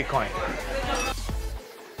using Bitcoin.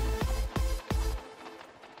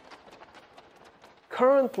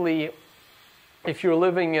 Currently, if you're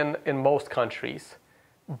living in most countries,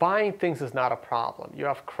 buying things is not a problem. You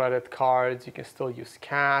have credit cards, you can still use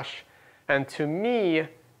cash, and to me,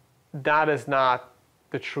 that is not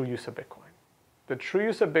the true use of Bitcoin. The true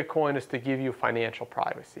use of Bitcoin is to give you financial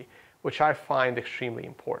privacy, which I find extremely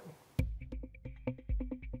important.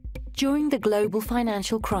 During the global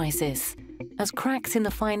financial crisis, as cracks in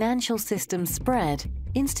the financial system spread,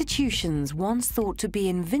 institutions once thought to be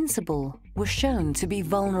invincible were shown to be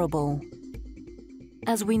vulnerable.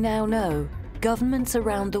 As we now know, governments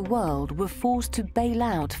around the world were forced to bail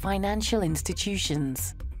out financial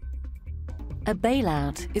institutions. A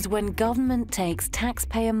bailout is when government takes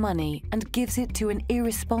taxpayer money and gives it to an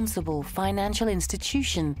irresponsible financial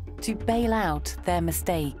institution to bail out their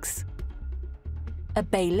mistakes. A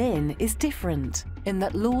bail-in is different in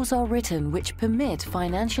that laws are written which permit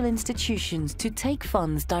financial institutions to take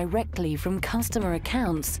funds directly from customer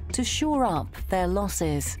accounts to shore up their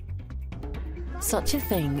losses. Such a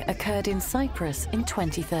thing occurred in Cyprus in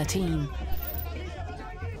 2013.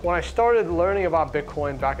 When I started learning about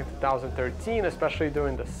Bitcoin back in 2013, especially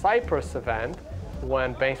during the Cyprus event,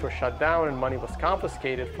 when banks were shut down and money was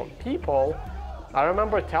confiscated from people, I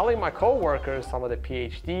remember telling my coworkers, some of the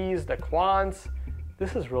PhDs, the quants,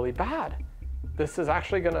 this is really bad. This is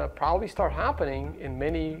actually going to probably start happening in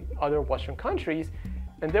many other Western countries.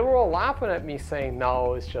 And they were all laughing at me saying,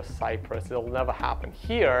 no, it's just Cyprus. It'll never happen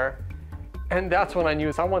here. And that's when I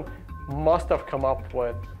knew someone must have come up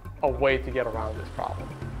with a way to get around this problem.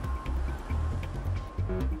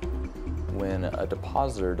 When a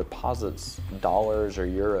depositor deposits dollars or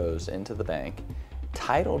euros into the bank,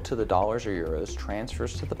 title to the dollars or euros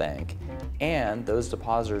transfers to the bank, and those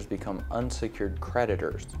depositors become unsecured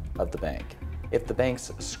creditors of the bank. If the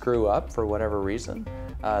banks screw up for whatever reason,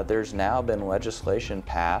 there's now been legislation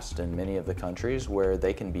passed in many of the countries where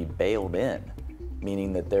they can be bailed in,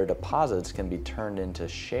 meaning that their deposits can be turned into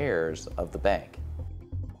shares of the bank.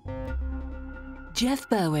 Jeff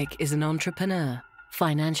Berwick is an entrepreneur,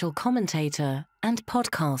 financial commentator, and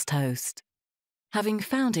podcast host. Having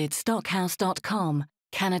founded Stockhouse.com,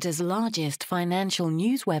 Canada's largest financial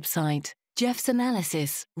news website, Jeff's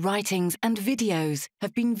analysis, writings, and videos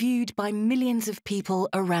have been viewed by millions of people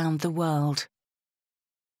around the world.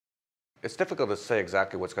 It's difficult to say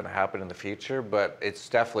exactly what's going to happen in the future, but it's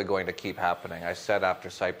definitely going to keep happening. I said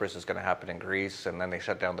after Cyprus it's going to happen in Greece, and then they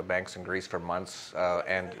shut down the banks in Greece for months.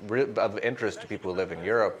 And of interest to people who live in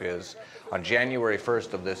Europe is on January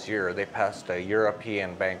 1st of this year, they passed a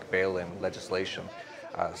European bank bail-in legislation.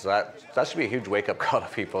 So that should be a huge wake-up call to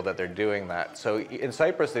people that they're doing that. So in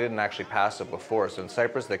Cyprus, they didn't actually pass it before. So in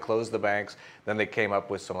Cyprus, they closed the banks. Then they came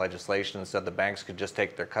up with some legislation and said the banks could just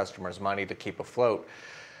take their customers' money to keep afloat.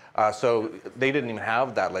 So they didn't even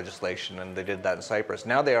have that legislation, and they did that in Cyprus.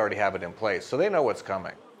 Now they already have it in place, so they know what's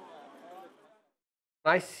coming.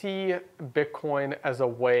 I see Bitcoin as a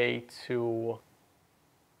way to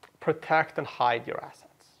protect and hide your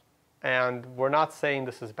assets. And we're not saying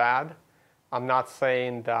this is bad. I'm not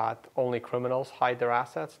saying that only criminals hide their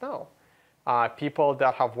assets. No. People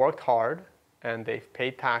that have worked hard and they've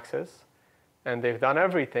paid taxes and they've done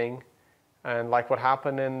everything, and like what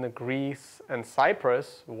happened in Greece and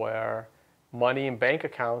Cyprus, where money in bank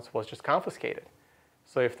accounts was just confiscated.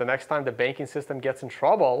 So if the next time the banking system gets in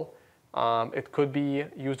trouble, it could be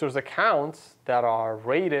users' accounts that are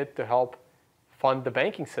rated to help fund the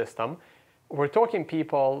banking system. We're talking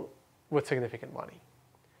people with significant money,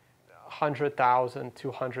 100,000,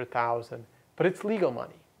 200,000, but it's legal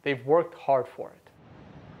money. They've worked hard for it.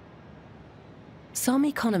 Some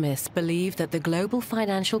economists believe that the global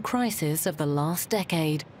financial crisis of the last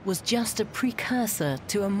decade was just a precursor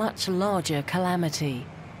to a much larger calamity.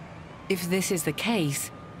 If this is the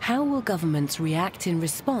case, how will governments react in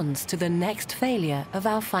response to the next failure of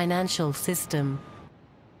our financial system?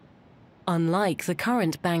 Unlike the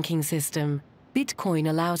current banking system, Bitcoin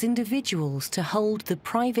allows individuals to hold the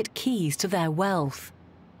private keys to their wealth.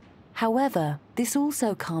 However, this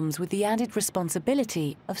also comes with the added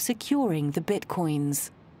responsibility of securing the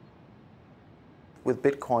Bitcoins. With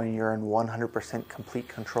Bitcoin, you're in 100% complete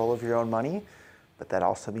control of your own money, but that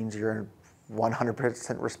also means you're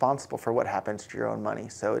 100% responsible for what happens to your own money.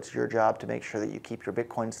 So it's your job to make sure that you keep your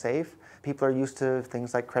Bitcoin safe. People are used to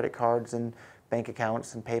things like credit cards and bank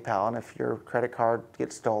accounts and PayPal, and if your credit card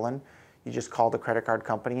gets stolen, you just call the credit card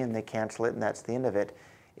company and they cancel it, and that's the end of it.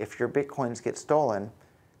 If your Bitcoins get stolen,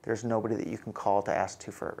 there's nobody that you can call to ask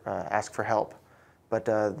for help. But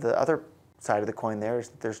the other side of the coin there is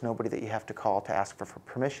that there's nobody that you have to call to ask for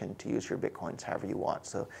permission to use your Bitcoins however you want.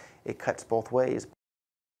 So it cuts both ways.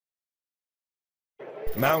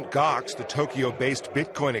 Mt. Gox, the Tokyo-based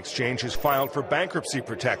Bitcoin exchange, has filed for bankruptcy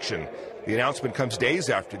protection. The announcement comes days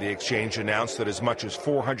after the exchange announced that as much as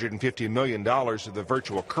 $450 million of the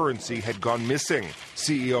virtual currency had gone missing.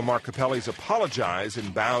 CEO Mark Capelli's apologized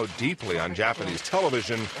and bowed deeply on Japanese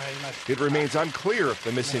television. It remains unclear if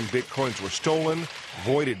the missing Bitcoins were stolen,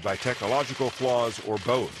 voided by technological flaws, or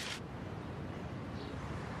both.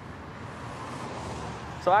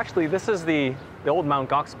 So actually, this is the old Mt.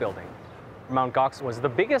 Gox building. Mt. Gox was the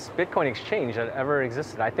biggest Bitcoin exchange that ever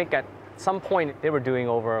existed. I think at some point they were doing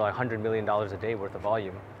over like $100 million a day worth of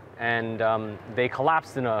volume. And they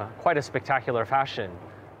collapsed in quite a spectacular fashion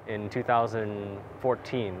in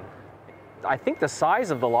 2014. I think the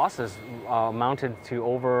size of the losses amounted to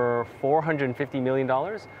over $450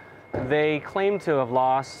 million. They claim to have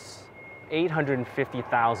lost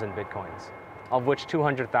 850,000 Bitcoins, of which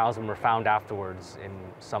 200,000 were found afterwards in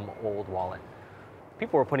some old wallet.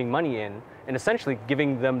 People were putting money in and essentially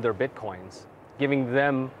giving them their Bitcoins, giving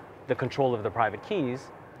them the control of the private keys.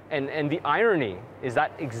 And the irony is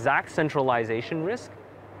that exact centralization risk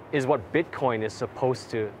is what Bitcoin is supposed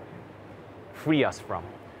to free us from.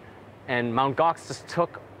 And Mt. Gox just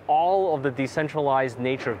took all of the decentralized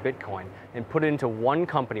nature of Bitcoin and put it into one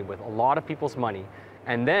company with a lot of people's money.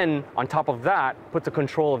 And then on top of that, put the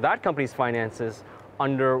control of that company's finances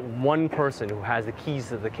under one person who has the keys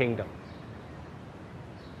to the kingdom.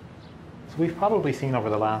 So we've probably seen over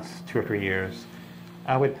the last 2 or 3 years,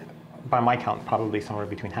 by my count, probably somewhere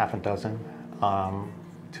between half a dozen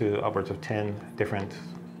to upwards of 10 different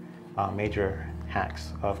major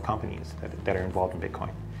hacks of companies that are involved in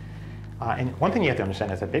Bitcoin. And one thing you have to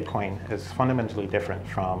understand is that Bitcoin is fundamentally different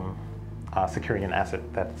from securing an asset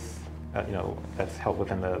that's held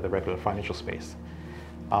within the regular financial space.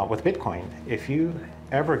 With Bitcoin, if you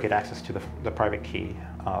ever get access to the private key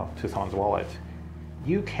to someone's wallet,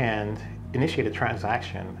 you can initiate a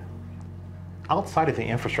transaction outside of the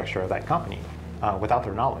infrastructure of that company without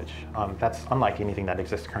their knowledge. That's unlike anything that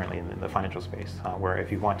exists currently in the financial space, where if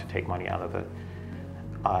you want to take money out of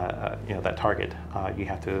that target, you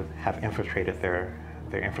have to have infiltrated their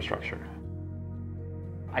infrastructure.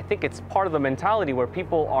 I think it's part of the mentality where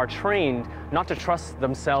people are trained not to trust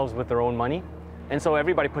themselves with their own money. And so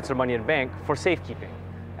everybody puts their money in a bank for safekeeping.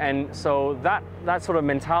 And so that sort of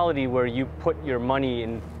mentality where you put your money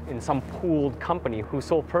in some pooled company whose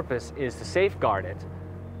sole purpose is to safeguard it,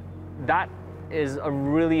 that is a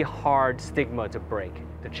really hard stigma to break,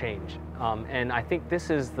 to change. And I think this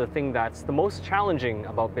is the thing that's the most challenging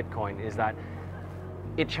about Bitcoin, is that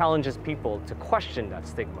it challenges people to question that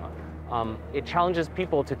stigma. It challenges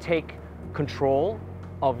people to take control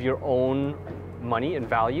of your own money and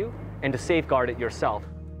value and to safeguard it yourself.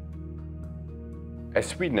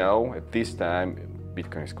 As we know, at this time,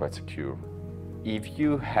 Bitcoin is quite secure. If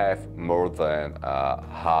you have more than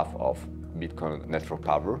half of Bitcoin network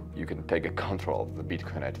power, you can take control of the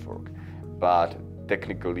Bitcoin network. But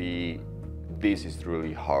technically, this is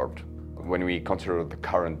really hard. When we consider the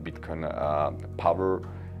current Bitcoin power,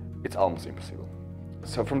 it's almost impossible.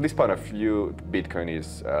 So from this point of view, Bitcoin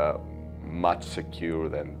is much secure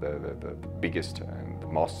than the biggest and the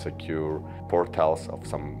most secure portals of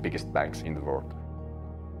some biggest banks in the world.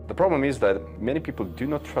 The problem is that many people do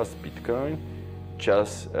not trust Bitcoin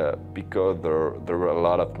just because there were a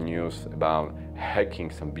lot of news about hacking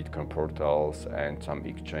some Bitcoin portals and some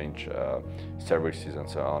exchange services and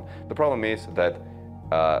so on. The problem is that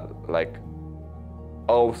like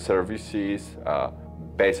all services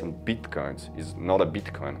based on Bitcoins is not a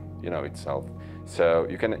Bitcoin, itself. So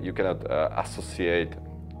you cannot associate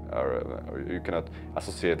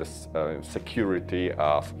the security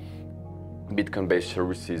of Bitcoin-based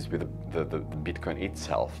services with the Bitcoin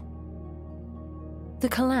itself. The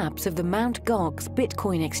collapse of the Mt. Gox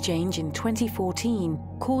Bitcoin exchange in 2014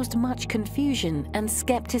 caused much confusion and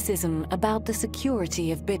skepticism about the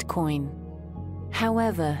security of Bitcoin.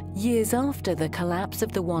 However, years after the collapse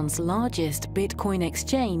of the once largest Bitcoin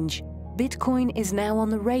exchange, Bitcoin is now on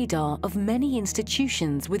the radar of many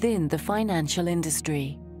institutions within the financial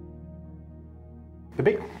industry. The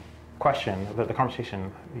big question, the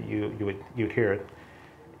conversation you'd hear,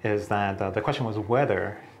 is that the question was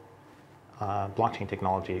whether blockchain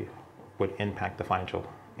technology would impact the financial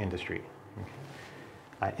industry.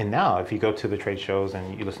 Okay. And now, if you go to the trade shows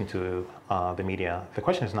and you listen to the media, the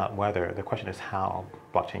question is not whether, the question is how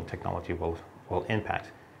blockchain technology will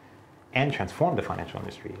impact and transform the financial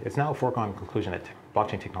industry. It's now a foregone conclusion that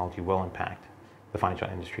blockchain technology will impact the financial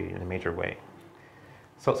industry in a major way.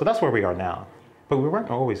 So that's where we are now. But we weren't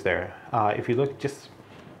always there. If you look just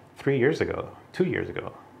 3 years ago, 2 years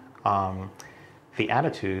ago, the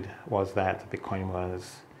attitude was that Bitcoin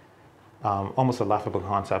was almost a laughable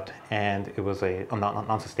concept, and it was a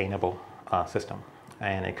non-sustainable system,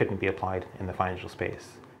 and it couldn't be applied in the financial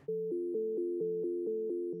space.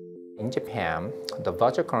 In Japan, the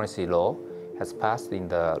virtual currency law has passed in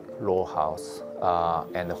the lower house,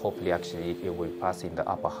 and hopefully actually it will pass in the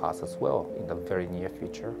upper house as well in the very near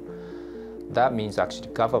future. That means actually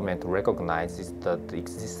government recognizes the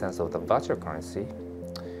existence of the virtual currency,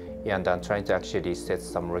 and then trying to actually set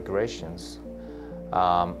some regulations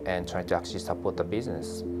and trying to actually support the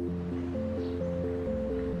business.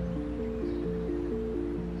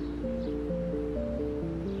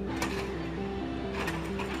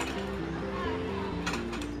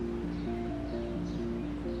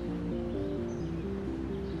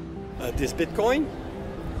 This Bitcoin,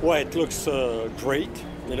 well, it looks great,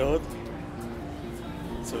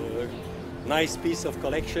 It's a nice piece of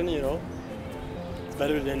collection, It's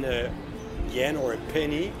better than a yen or a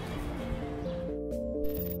penny.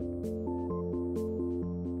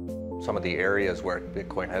 Some of the areas where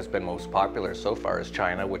Bitcoin has been most popular so far is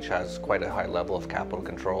China, which has quite a high level of capital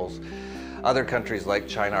controls. Other countries like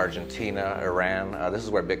China, Argentina, Iran, this is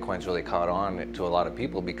where Bitcoin's really caught on to a lot of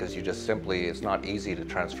people, because you just simply, it's not easy to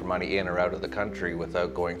transfer money in or out of the country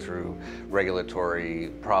without going through regulatory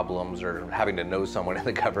problems or having to know someone in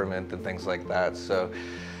the government and things like that. So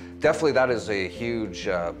definitely that is a huge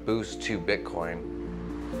boost to Bitcoin.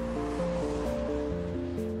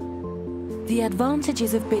 The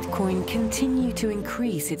advantages of Bitcoin continue to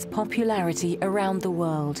increase its popularity around the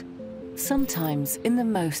world, sometimes in the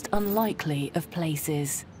most unlikely of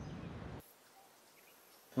places.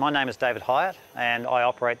 My name is David Hyatt, and I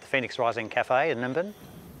operate the Phoenix Rising Cafe in Nimbin.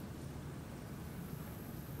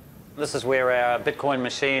 This is where our Bitcoin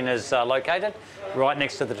machine is located, right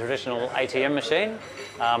next to the traditional ATM machine,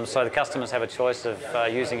 so the customers have a choice of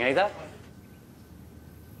using either.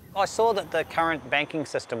 I saw that the current banking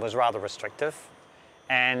system was rather restrictive,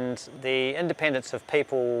 and the independence of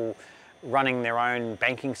people running their own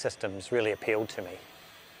banking systems really appealed to me.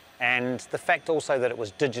 And the fact also that it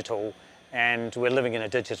was digital and we're living in a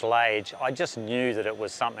digital age, I just knew that it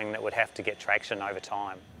was something that would have to get traction over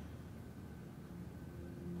time.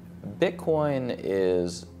 Bitcoin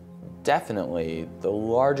is definitely the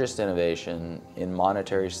largest innovation in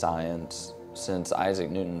monetary science since Isaac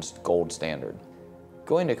Newton's gold standard.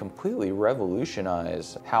 Going to completely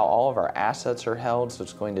revolutionize how all of our assets are held, so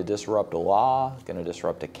it's going to disrupt law, going to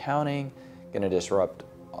disrupt accounting, going to disrupt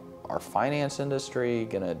our finance industry,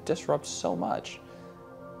 going to disrupt so much.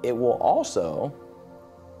 It will also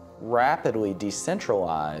rapidly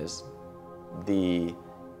decentralize the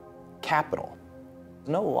capital.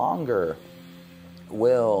 No longer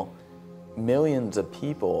will millions of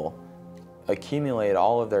people accumulate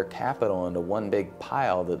all of their capital into one big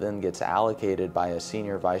pile that then gets allocated by a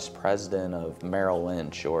senior vice president of Merrill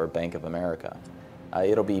Lynch or Bank of America.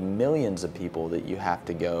 It'll be millions of people that you have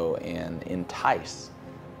to go and entice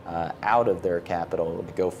out of their capital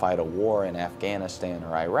to go fight a war in Afghanistan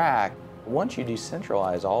or Iraq. Once you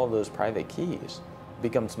decentralize all of those private keys, it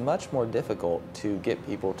becomes much more difficult to get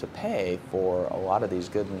people to pay for a lot of these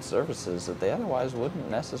goods and services that they otherwise wouldn't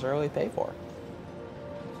necessarily pay for.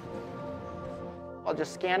 I'll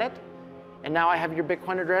just scan it, and now I have your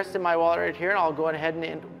Bitcoin address in my wallet right here, and I'll go ahead and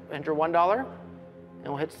enter $1, and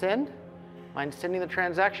we'll hit send. Mind sending the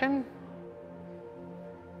transaction?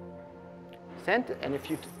 Sent, and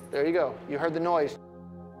there you go, you heard the noise.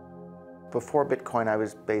 Before Bitcoin, I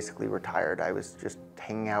was basically retired. I was just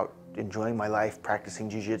hanging out, enjoying my life, practicing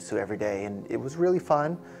jiu-jitsu every day, and it was really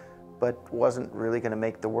fun, but wasn't really going to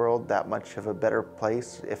make the world that much of a better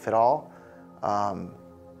place, if at all.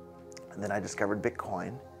 And then I discovered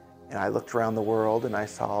Bitcoin, and I looked around the world and I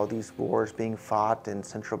saw all these wars being fought and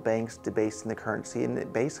central banks debasing the currency and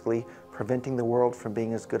it basically preventing the world from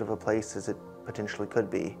being as good of a place as it potentially could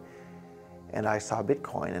be. And I saw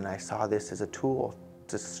Bitcoin, and I saw this as a tool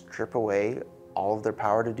to strip away all of their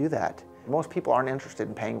power to do that. Most people aren't interested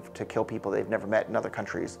in paying to kill people they've never met in other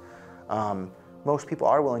countries. Most people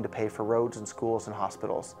are willing to pay for roads and schools and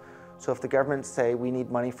hospitals. So if the governments say we need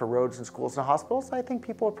money for roads and schools and hospitals, I think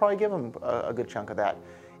people would probably give them a good chunk of that.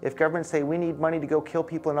 If governments say we need money to go kill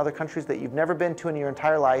people in other countries that you've never been to in your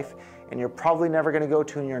entire life and you're probably never going to go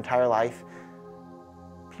to in your entire life,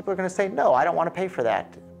 people are going to say, no, I don't want to pay for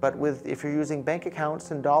that. But if you're using bank accounts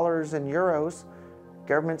and dollars and euros,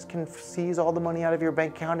 governments can seize all the money out of your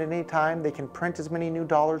bank account at any time. They can print as many new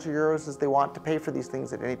dollars or euros as they want to pay for these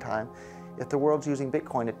things at any time. If the world's using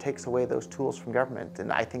Bitcoin, it takes away those tools from government,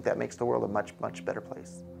 and I think that makes the world a much, much better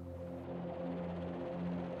place.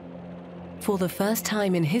 For the first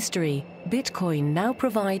time in history, Bitcoin now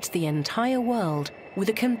provides the entire world with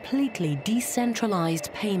a completely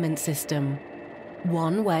decentralized payment system.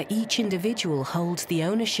 One where each individual holds the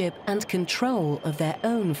ownership and control of their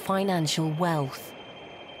own financial wealth.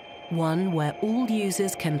 One where all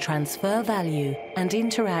users can transfer value and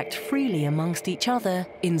interact freely amongst each other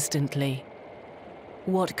instantly.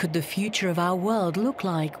 What could the future of our world look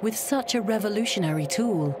like with such a revolutionary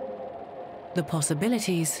tool? The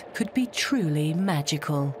possibilities could be truly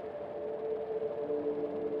magical.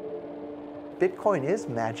 Bitcoin is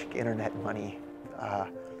magic internet money.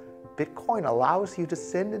 Bitcoin allows you to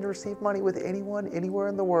send and receive money with anyone, anywhere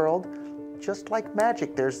in the world, just like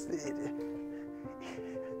magic.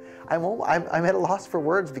 I'm at a loss for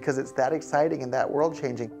words because it's that exciting and that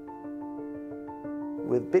world-changing.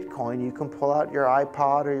 With Bitcoin, you can pull out your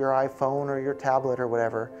iPod or your iPhone or your tablet or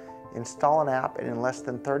whatever, install an app, and in less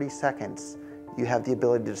than 30 seconds, you have the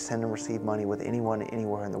ability to send and receive money with anyone,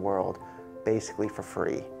 anywhere in the world, basically for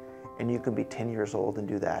free. And you can be 10 years old and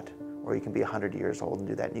do that, or you can be 100 years old and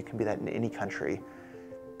do that, and you can be that in any country.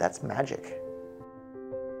 That's magic.